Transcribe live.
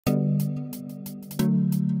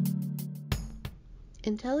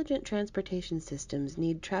Intelligent transportation systems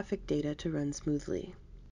need traffic data to run smoothly.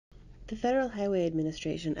 The Federal Highway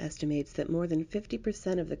Administration estimates that more than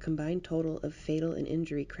 50% of the combined total of fatal and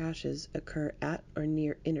injury crashes occur at or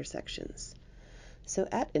near intersections. So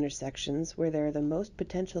at intersections, where there are the most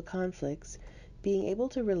potential conflicts, being able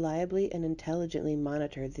to reliably and intelligently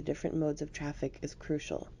monitor the different modes of traffic is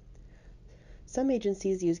crucial. Some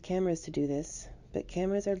agencies use cameras to do this, but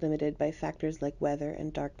cameras are limited by factors like weather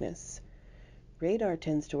and darkness. Radar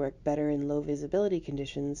tends to work better in low visibility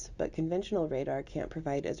conditions, but conventional radar can't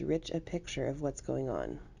provide as rich a picture of what's going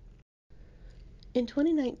on. In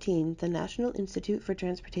 2019, the National Institute for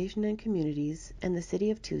Transportation and Communities and the City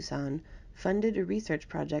of Tucson funded a research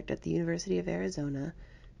project at the University of Arizona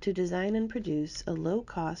to design and produce a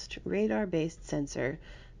low-cost, radar-based sensor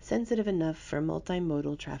sensitive enough for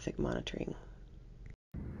multimodal traffic monitoring.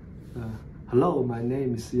 Hello, my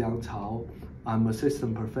name is Yang Chao. I'm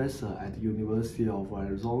assistant professor at the University of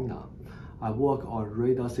Arizona. I work on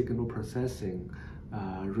radar signal processing,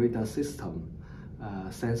 radar system,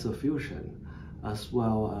 sensor fusion, as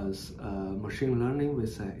well as machine learning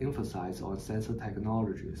with an emphasis on sensor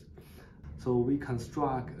technologies. So we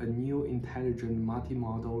construct a new intelligent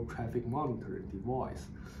multimodal traffic monitoring device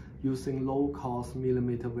using low-cost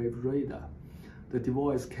millimeter wave radar. The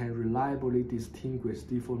device can reliably distinguish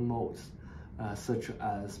different modes, such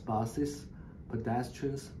as buses,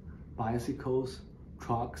 pedestrians, bicycles,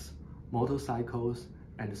 trucks, motorcycles,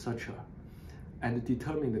 and such, and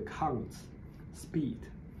determine the counts, speed,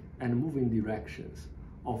 and moving directions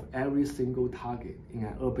of every single target in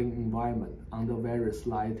an urban environment under various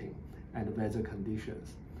lighting and weather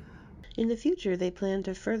conditions. In the future, they plan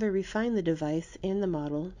to further refine the device and the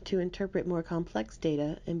model to interpret more complex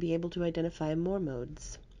data and be able to identify more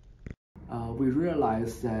modes. We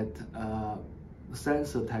realize that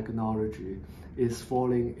sensor technology is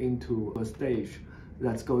falling into a stage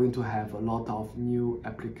that's going to have a lot of new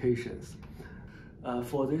applications.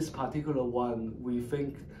 For this particular one, we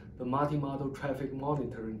think the multimodal traffic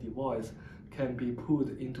monitoring device can be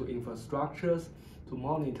put into infrastructures to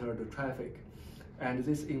monitor the traffic, and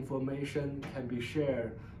this information can be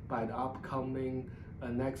shared by the upcoming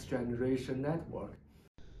next generation network.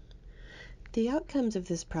 The outcomes of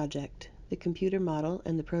this project, the computer model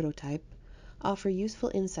and the prototype, offer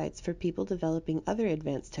useful insights for people developing other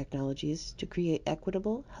advanced technologies to create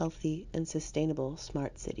equitable, healthy, and sustainable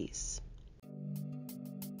smart cities.